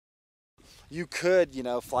you could, you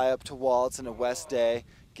know, fly up to Waltz in a west day,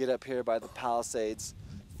 get up here by the Palisades,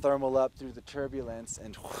 thermal up through the turbulence,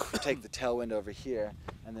 and take the tailwind over here,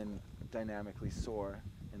 and then dynamically soar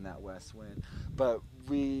in that west wind. But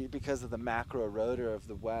we, because of the macro rotor of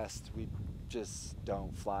the west, we just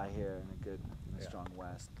don't fly here in a good, strong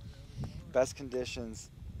west. Best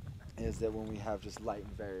conditions is that when we have just light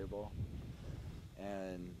and variable.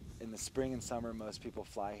 And in the spring and summer, most people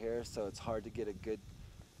fly here, so it's hard to get a good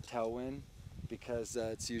tailwind because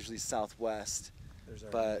it's usually southwest. There's our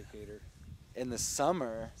but indicator. In the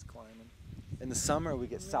summer, It's climbing. In the summer we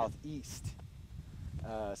get southeast.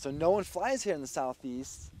 So no one flies here in the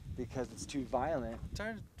southeast because it's too violent.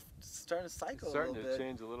 Starting to cycle a little bit. Starting to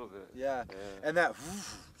change a little bit. Yeah. And that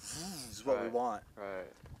is what we want. Right.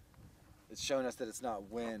 It's showing us that it's not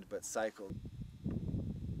wind but cycle.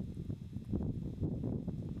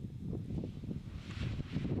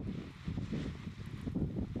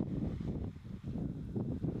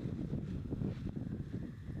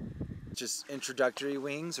 Just introductory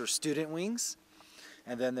wings or student wings,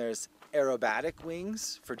 and then there's aerobatic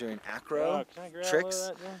wings for doing acro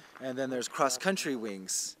tricks, and then there's cross-country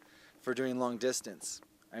wings for doing long distance.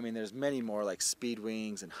 I mean, there's many more like speed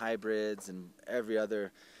wings and hybrids and every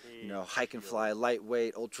other, you know, hike and fly,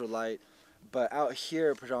 lightweight, ultralight. But out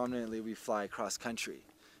here predominantly we fly cross-country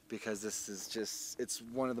because this is just, it's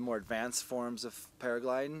one of the more advanced forms of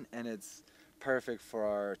paragliding, and it's perfect for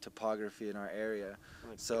our topography in our area.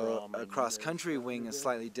 So a cross-country wing is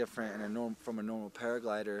slightly different from a normal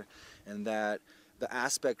paraglider in that the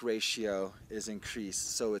aspect ratio is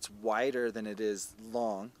increased. So it's wider than it is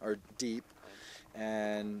long or deep,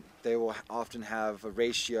 and they will often have a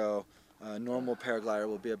ratio. A normal paraglider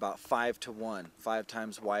will be about 5 to 1, 5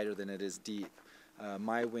 times wider than it is deep.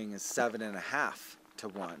 My wing is 7.5 to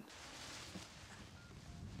 1.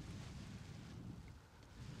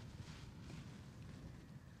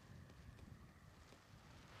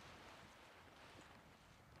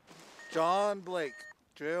 John Blake,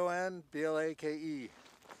 J-O-N-B-L-A-K-E.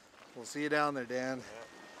 We'll see you down there, Dan.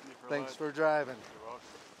 Yeah. Thanks for driving. You're welcome.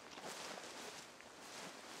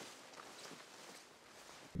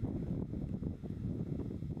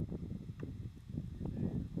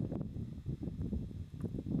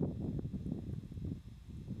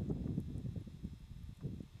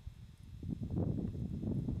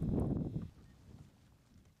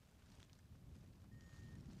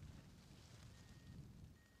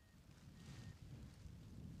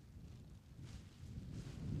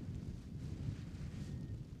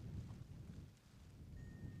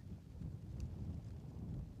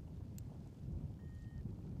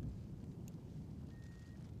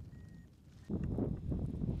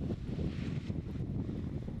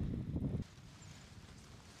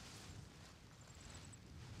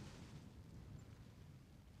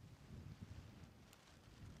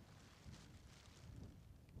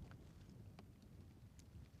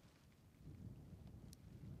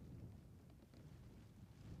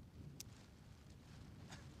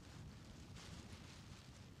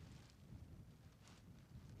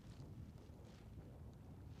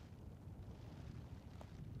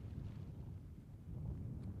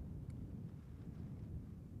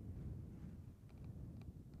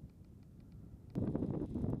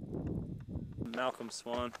 Malcolm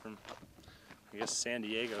Swan from, I guess, San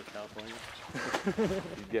Diego, California.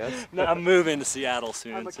 You guess? No, I'm moving to Seattle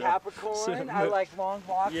soon. I'm a Capricorn. I like long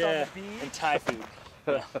walks on the beach. And Thai food.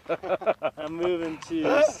 Yeah. I'm moving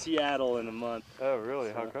to Seattle in a month. Oh,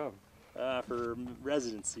 really? How come? For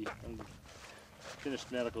residency. I'm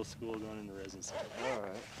finished medical school, going into residency. All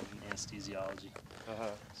right. In anesthesiology. Uh-huh.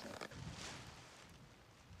 So.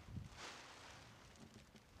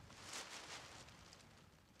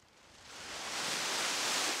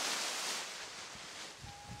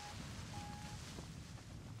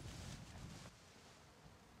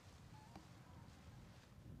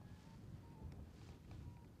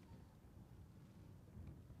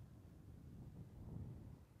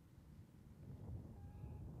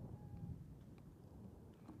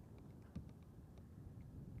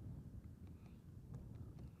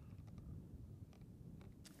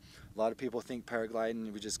 A lot of people think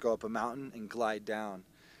paragliding, we just go up a mountain and glide down.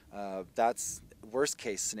 That's worst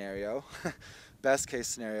case scenario. Best case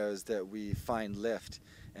scenario is that we find lift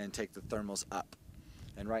and take the thermals up.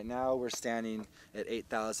 And right now we're standing at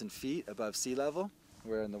 8,000 feet above sea level.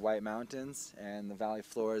 We're in the White Mountains and the valley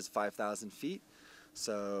floor is 5,000 feet.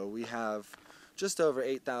 So we have just over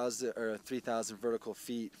 8,000 or 3,000 vertical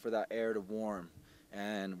feet for that air to warm.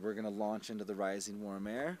 And we're gonna launch into the rising warm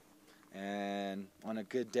air. And on a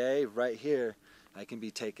good day, right here, I can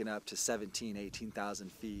be taken up to 17,000,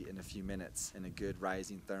 18,000 feet in a few minutes in a good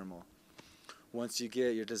rising thermal. Once you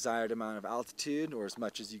get your desired amount of altitude, or as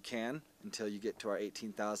much as you can, until you get to our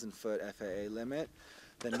 18,000 foot FAA limit,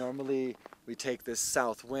 then normally we take this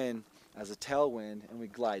south wind as a tailwind and we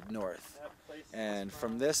glide north. And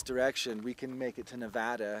from this direction, we can make it to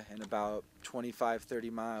Nevada in about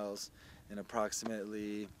 25-30 miles in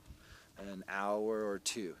approximately an hour or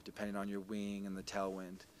two, depending on your wing and the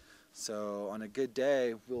tailwind. So on a good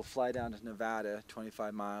day, we'll fly down to Nevada,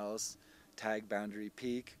 25 miles, tag Boundary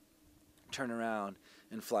Peak, turn around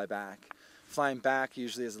and fly back. Flying back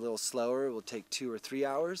usually is a little slower. It will take 2 or 3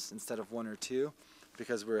 hours instead of 1 or 2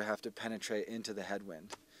 because we have to penetrate into the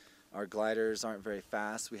headwind. Our gliders aren't very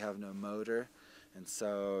fast. We have no motor, and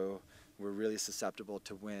so we're really susceptible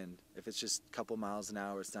to wind. If it's just a couple miles an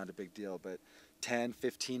hour, it's not a big deal, but 10,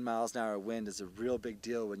 15 miles an hour wind is a real big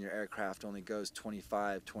deal when your aircraft only goes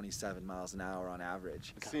 25, 27 miles an hour on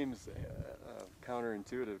average. It seems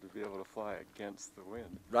counterintuitive to be able to fly against the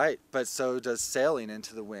wind. Right, but so does sailing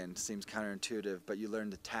into the wind. Seems counterintuitive, but you learn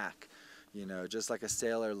to tack. You know, just like a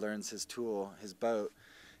sailor learns his tool, his boat,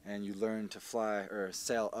 and you learn to fly or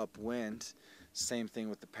sail upwind. Same thing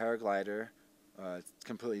with the paraglider. It's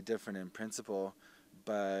completely different in principle,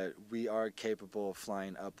 but we are capable of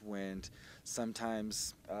flying upwind.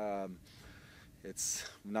 Sometimes, it's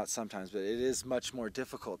not sometimes, but it is much more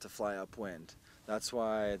difficult to fly upwind. That's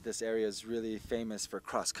why this area is really famous for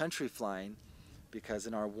cross-country flying, because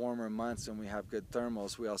in our warmer months when we have good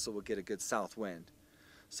thermals, we also will get a good south wind.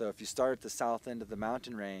 So if you start at the south end of the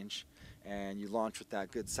mountain range and you launch with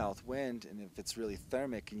that good south wind, and if it's really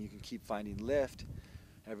thermic and you can keep finding lift,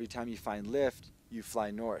 every time you find lift, you fly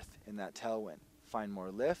north in that tailwind. Find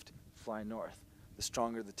more lift, fly north. The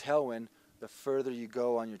stronger the tailwind, the further you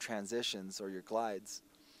go on your transitions or your glides.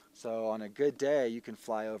 So on a good day, you can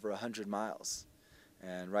fly over 100 miles.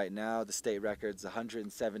 And right now, the state record's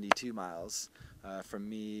 172 miles from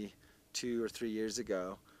me 2 or 3 years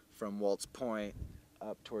ago from Waltz Point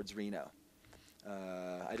up towards Reno.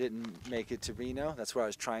 I didn't make it to Reno. That's where I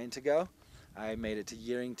was trying to go. I made it to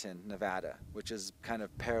Yerington, Nevada, which is kind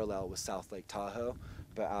of parallel with South Lake Tahoe,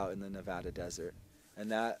 but out in the Nevada desert.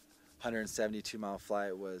 And that 172-mile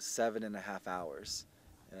flight was 7.5 hours.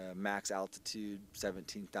 Max altitude,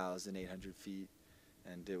 17,800 feet.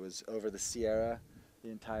 And it was over the Sierra the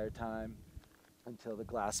entire time until the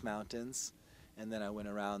Glass Mountains. And then I went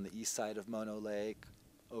around the east side of Mono Lake,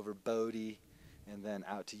 over Bodie, and then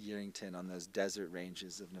out to Yerington on those desert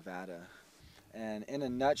ranges of Nevada. And in a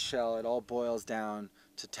nutshell, it all boils down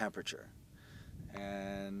to temperature.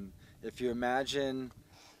 And if you imagine,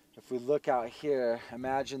 if we look out here,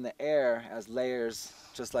 imagine the air as layers,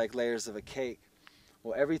 just like layers of a cake.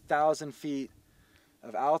 Well, every 1,000 feet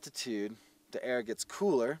of altitude, the air gets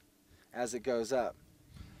cooler as it goes up.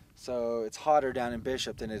 So it's hotter down in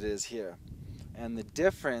Bishop than it is here. And the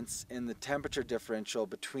difference in the temperature differential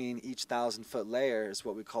between each 1,000-foot layer is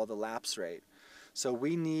what we call the lapse rate. So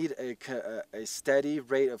we need a steady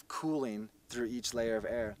rate of cooling through each layer of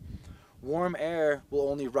air. Warm air will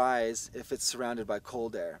only rise if it's surrounded by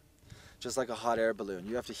cold air, just like a hot air balloon.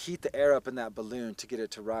 You have to heat the air up in that balloon to get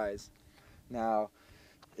it to rise. Now,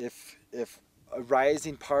 if a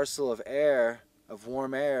rising parcel of air, of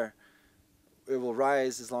warm air, it will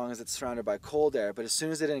rise as long as it's surrounded by cold air, but as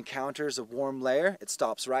soon as it encounters a warm layer, it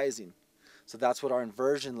stops rising. So that's what our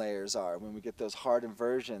inversion layers are. When we get those hard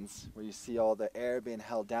inversions, where you see all the air being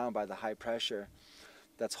held down by the high pressure,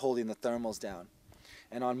 that's holding the thermals down.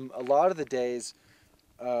 And on a lot of the days,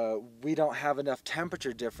 we don't have enough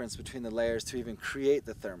temperature difference between the layers to even create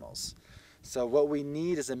the thermals. So what we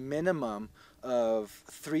need is a minimum of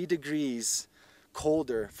 3 degrees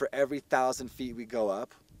colder for every 1,000 feet we go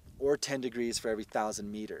up, or 10 degrees for every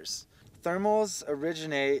 1,000 meters. Thermals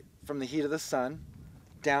originate from the heat of the sun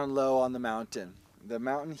down low on the mountain. The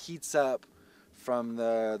mountain heats up from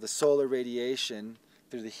the solar radiation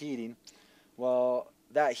through the heating. Well,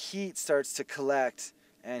 that heat starts to collect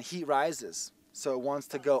and heat rises, so it wants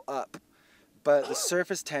to go up. But the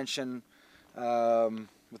surface tension,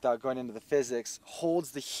 without going into the physics,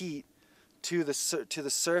 holds the heat to the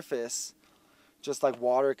surface, just like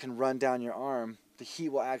water can run down your arm. The heat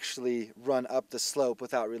will actually run up the slope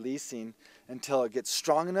without releasing until it gets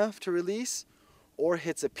strong enough to release or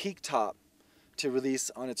hits a peak top to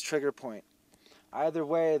release on its trigger point. Either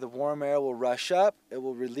way, the warm air will rush up, it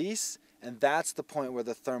will release, and that's the point where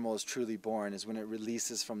the thermal is truly born, is when it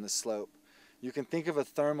releases from the slope. You can think of a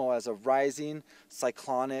thermal as a rising,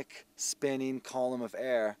 cyclonic, spinning column of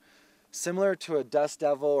air, similar to a dust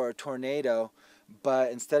devil or a tornado,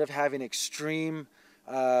 but instead of having extreme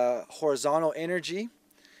horizontal energy,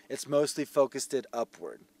 it's mostly focused it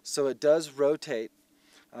upward. So it does rotate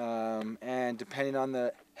And depending on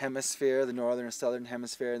the hemisphere, the northern or southern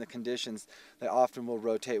hemisphere, and the conditions, they often will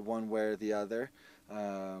rotate one way or the other.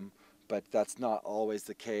 But that's not always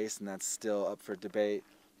the case, and that's still up for debate.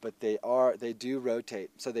 But they do rotate,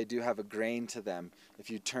 so they do have a grain to them. If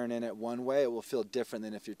you turn in it one way, it will feel different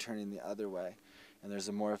than if you're turning the other way. And there's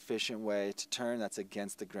a more efficient way to turn that's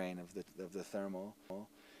against the grain of the thermal.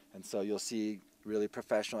 And so you'll see really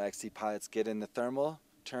professional XC pilots get in the thermal,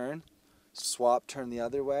 turn, swap, turn the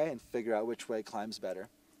other way, and figure out which way climbs better.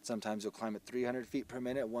 Sometimes you'll climb at 300 feet per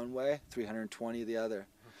minute one way, 320 the other.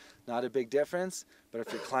 Not a big difference, but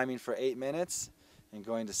if you're climbing for 8 minutes and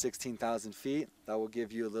going to 16,000 feet, that will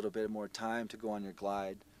give you a little bit more time to go on your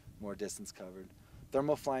glide, more distance covered.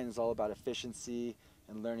 Thermal flying is all about efficiency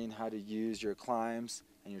and learning how to use your climbs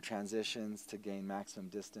and your transitions to gain maximum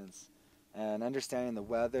distance. And understanding the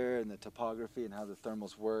weather and the topography and how the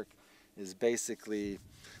thermals work is basically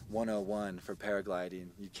 101 for paragliding.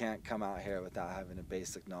 You can't come out here without having a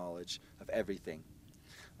basic knowledge of everything.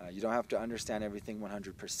 You don't have to understand everything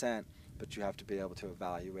 100%, but you have to be able to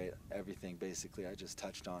evaluate everything basically I just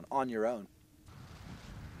touched on your own.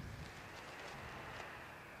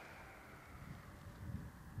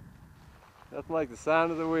 Nothing like the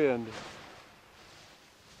sound of the wind.